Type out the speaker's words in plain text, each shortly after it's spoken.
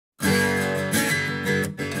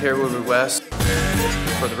here at Woodward West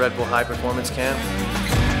for the Red Bull High Performance Camp.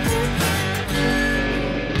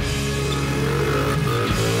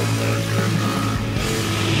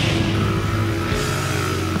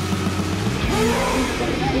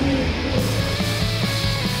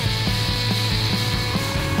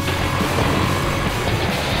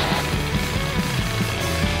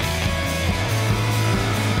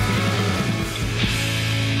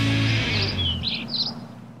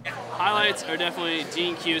 Highlights are definitely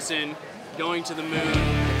Dean Cueson going to the moon.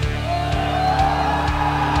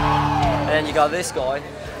 And then you got this guy,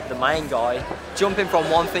 the main guy, jumping from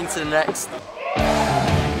one thing to the next.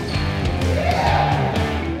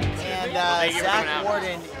 And Zacku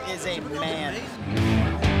Warden is a man.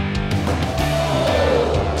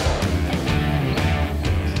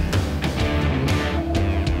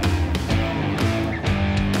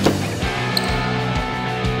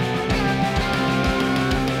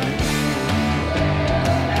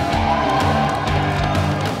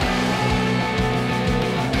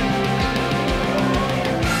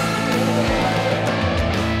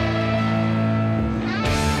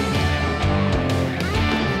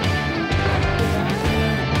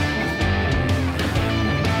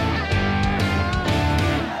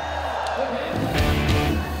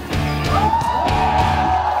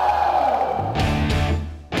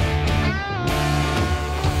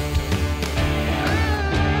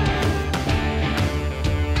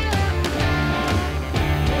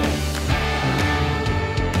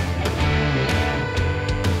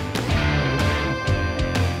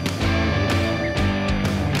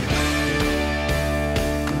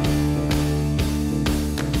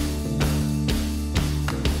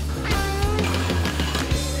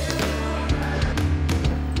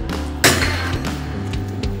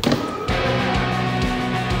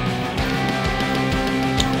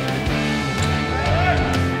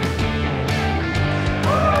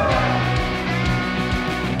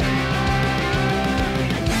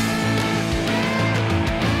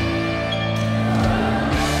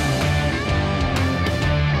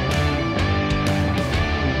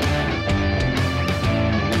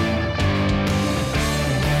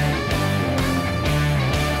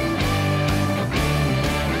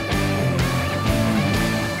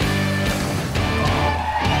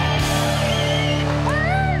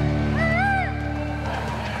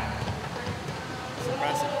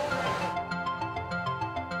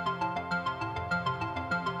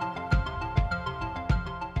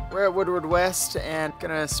 We're at Woodward West and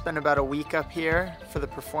gonna spend about a week up here for the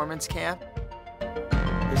performance camp.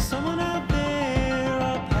 There's someone out there,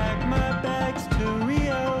 I'll pack my bags to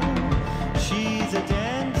Rio. She's a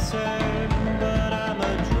dancer, but I'm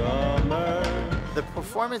a drummer. The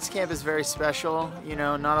performance camp is very special. You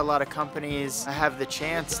know, not a lot of companies have the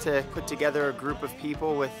chance to put together a group of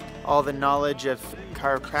people with all the knowledge of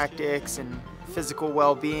chiropractics and physical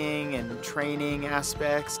well-being and training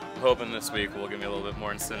aspects. I'm hoping this week will give me a little bit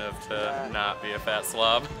more incentive to not be a fat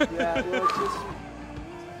slob. Yeah,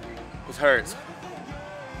 It hurts.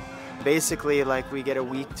 Basically, like, we get a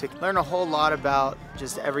week to learn a whole lot about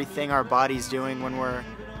just everything our body's doing when we're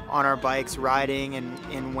on our bikes riding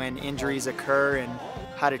and when injuries occur and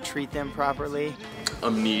how to treat them properly.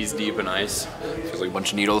 I'm knees deep in ice. Feels like a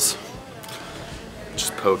bunch of needles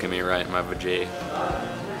just poking me right in my vajay.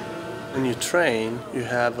 When you train, you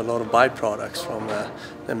have a lot of byproducts from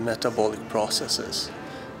the metabolic processes.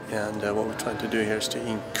 And what we're trying to do here is to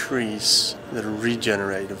increase the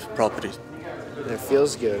regenerative properties. It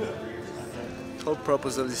feels good. The whole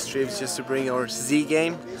purpose of this trip is just to bring our Z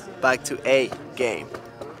game back to A game.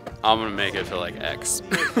 I'm gonna make it to like X.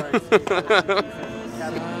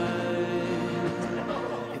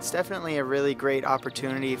 It's definitely a really great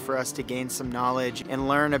opportunity for us to gain some knowledge and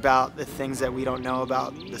learn about the things that we don't know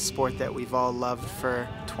about the sport that we've all loved for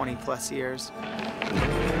 20 plus years.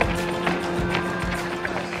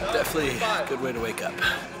 Definitely a good way to wake up.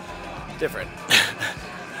 Different.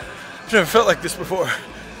 I've never felt like this before.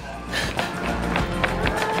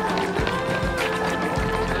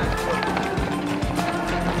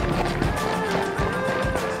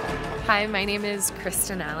 Hi, my name is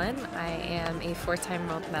Kristen Allen. I am a 4-time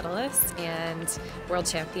world medalist and world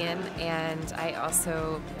champion, and I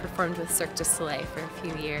also performed with Cirque du Soleil for a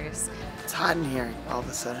few years. It's hot in here all of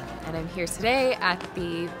a sudden. And I'm here today at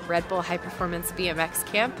the Red Bull High Performance BMX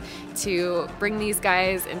camp to bring these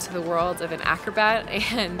guys into the world of an acrobat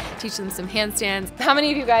and teach them some handstands. How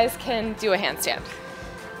many of you guys can do a handstand?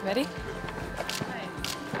 Ready?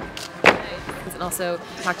 And also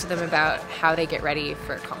talk to them about how they get ready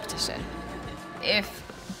for competition. If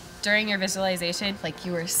during your visualization, like,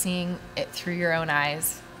 you were seeing it through your own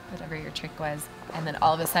eyes, whatever your trick was, and then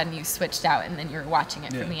all of a sudden you switched out and then you're watching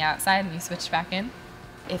it from the outside and you switched back in.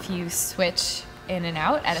 If you switch in and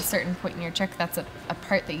out at a certain point in your trick, that's a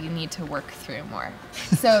part that you need to work through more.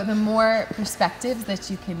 So the more perspectives that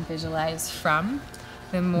you can visualize from,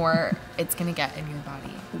 the more it's gonna get in your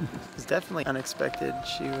body. It was definitely unexpected.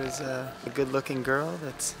 She was a good-looking girl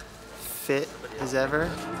that's fit as ever.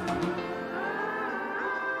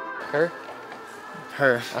 Her?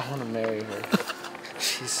 Her. I want to marry her.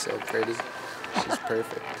 She's so pretty. She's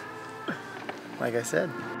perfect. Like I said.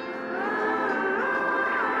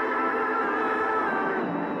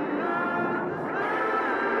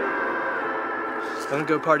 Just gonna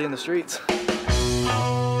go party in the streets.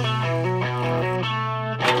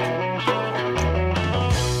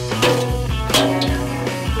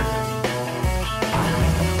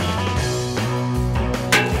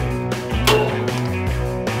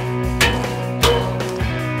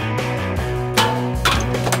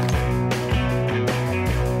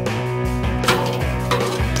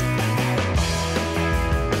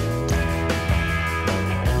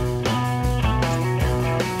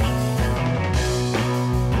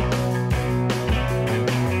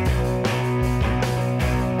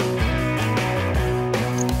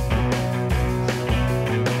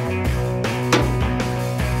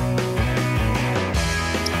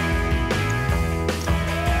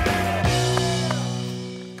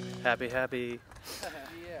 Happy.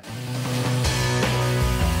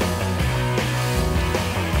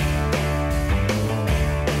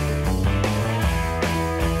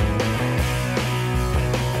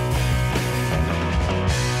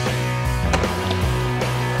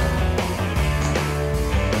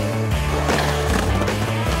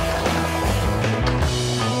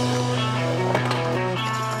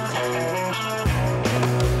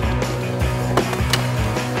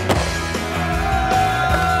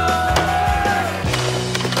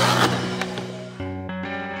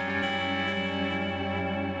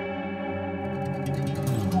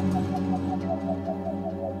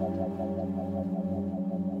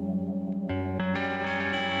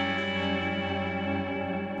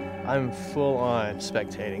 I'm full on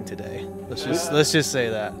spectating today. Let's just say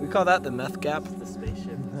that. We call that the meth gap. The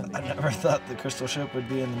spaceship. I never thought the crystal ship would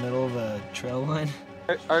be in the middle of a trail line.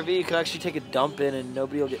 RV, you could actually take a dump in and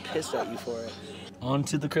nobody will get pissed at you for it.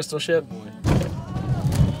 Onto the crystal ship.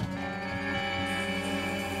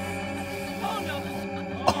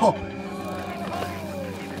 Oh.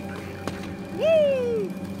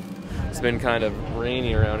 It's been kind of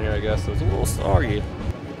rainy around here, I guess, so it's a little soggy.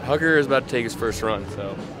 Hugger is about to take his first run,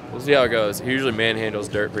 so we'll see how it goes. He usually manhandles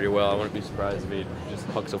dirt pretty well. I wouldn't be surprised if he just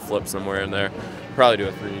hucks a flip somewhere in there. Probably do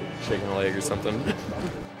a 3 shaking a leg or something.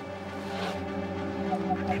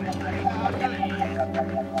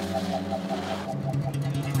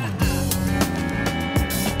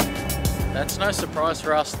 That's no surprise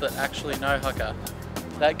for us that actually know hugger.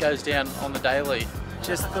 That goes down on the daily.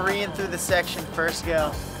 Just 3 through the section, first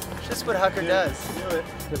go. Just what Hugger does. Do it.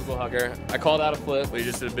 Typical Hugger. I called out a flip, but he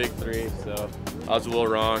just did a big 3, so I was a little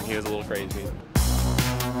wrong. He was a little crazy.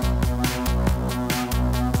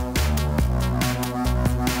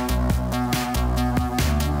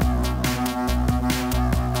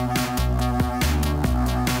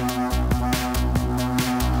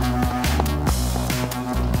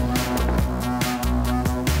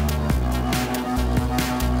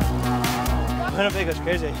 Winnipeg goes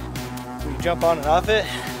crazy. When you jump on and off it,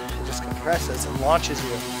 it just compresses and launches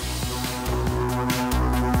you.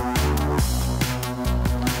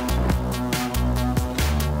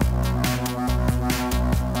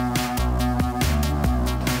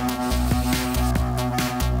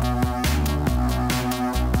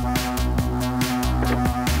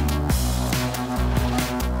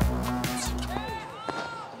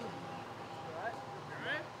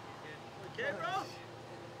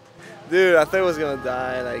 Dude, I thought he was gonna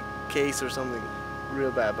die, like case or something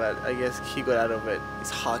real bad, but I guess he got out of it. He's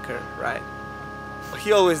Hawker, right?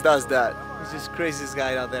 He always does that. He's just craziest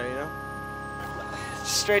guy out there, you know?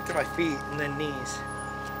 Straight to my feet and then knees.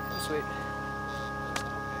 Oh, sweet.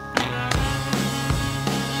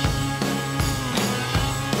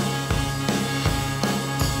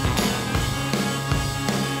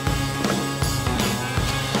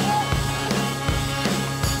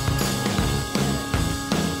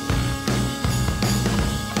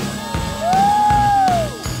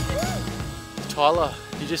 Tyler,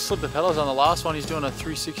 he just slipped the pedals on the last one. He's doing a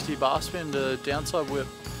 360 bar spin to downside whip.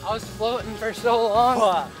 I was floating for so long.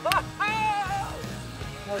 That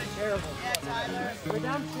was terrible.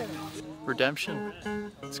 Redemption.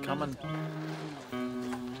 Redemption. It's coming.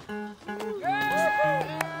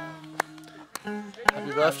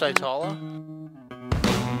 Happy birthday, Tyler.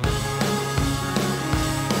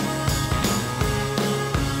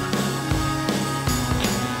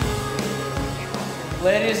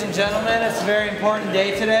 Ladies and gentlemen, it's a very important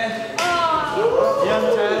day today.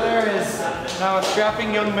 Young Tyler is now a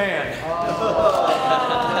strapping young man.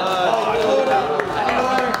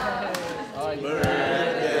 Happy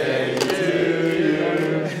birthday to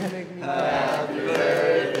you. Happy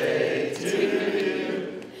birthday to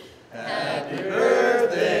you. Happy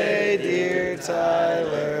birthday, dear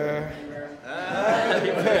Tyler. Happy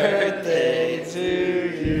birthday to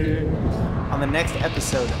you. On the next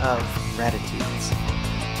episode of Raditudes.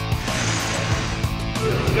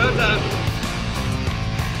 Go, Doug.